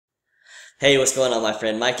Hey, what's going on, my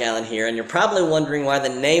friend? Mike Allen here, and you're probably wondering why the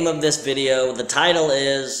name of this video, the title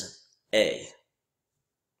is A.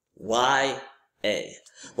 Why A?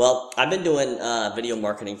 Well, I've been doing video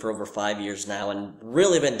marketing for over 5 years now and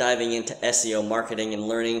really been diving into SEO marketing and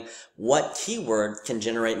learning what keyword can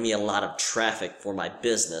generate me a lot of traffic for my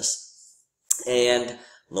business. And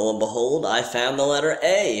lo and behold, I found the letter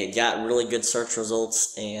A. It got really good search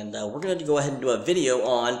results, and we're going to go ahead and do a video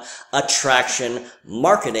on attraction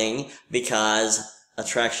marketing because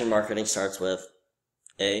attraction marketing starts with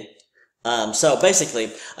A. So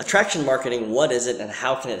basically, attraction marketing, what is it and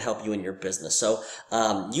how can it help you in your business? So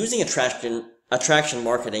using attraction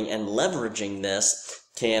marketing and leveraging this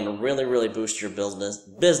can really boost your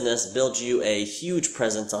business, build you a huge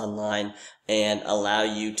presence online, and allow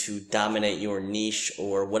you to dominate your niche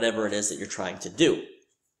or whatever it is that you're trying to do.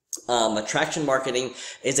 Attraction marketing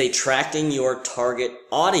is attracting your target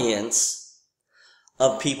audience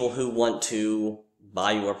of people who want to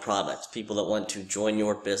buy your products, people that want to join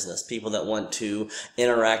your business, people that want to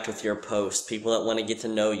interact with your posts, people that want to get to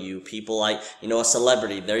know you, people like, a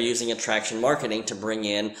celebrity. They're using attraction marketing to bring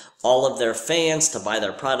in all of their fans to buy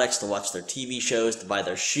their products, to watch their TV shows, to buy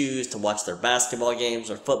their shoes, to watch their basketball games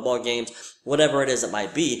or football games, whatever it is it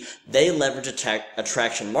might be. They leverage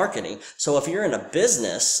attraction marketing. So if you're in a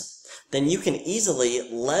business, then you can easily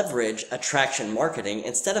leverage attraction marketing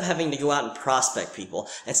instead of having to go out and prospect people,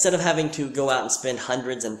 instead of having to go out and spend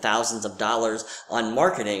hundreds and thousands of dollars on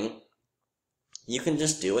marketing. You can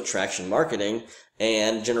just do attraction marketing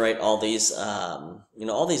and generate all these,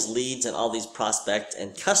 all these leads and all these prospects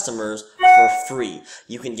and customers for free.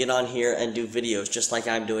 You can get on here and do videos just like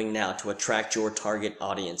I'm doing now to attract your target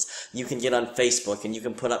audience. You can get on Facebook and you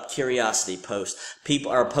can put up curiosity posts,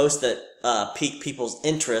 posts that pique people's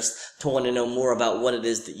interest to want to know more about what it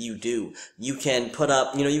is that you do. You can put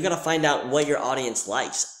up, you got to find out what your audience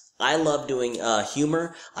likes. I love doing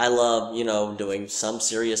humor. I love, doing some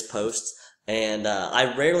serious posts. And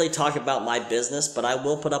I rarely talk about my business, but I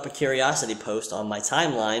will put up a curiosity post on my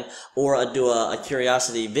timeline or do a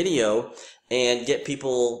curiosity video and get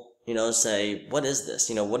people, say, what is this?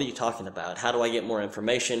 What are you talking about? How do I get more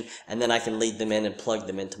information? And then I can lead them in and plug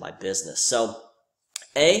them into my business. So,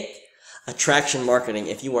 attraction marketing.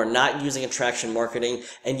 If you are not using attraction marketing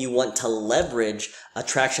and you want to leverage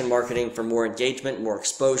attraction marketing for more engagement, more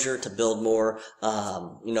exposure, to build more,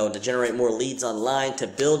 to generate more leads online, to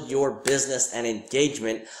build your business and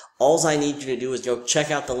engagement, all I need you to do is go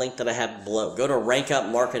check out the link that I have below. Go to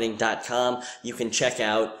rankupmarketing.com. You can check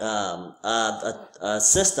out a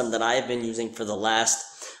system that I have been using for the last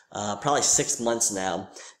probably 6 months now.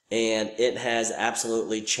 And it has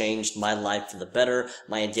absolutely changed my life for the better.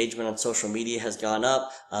 My engagement on social media has gone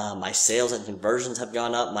up. My sales and conversions have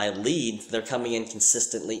gone up. My leads, they're coming in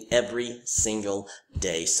consistently every single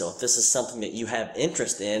day. So if this is something that you have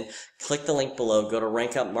interest in, click the link below, go to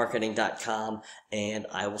rankupmarketing.com, and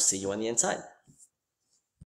I will see you on the inside.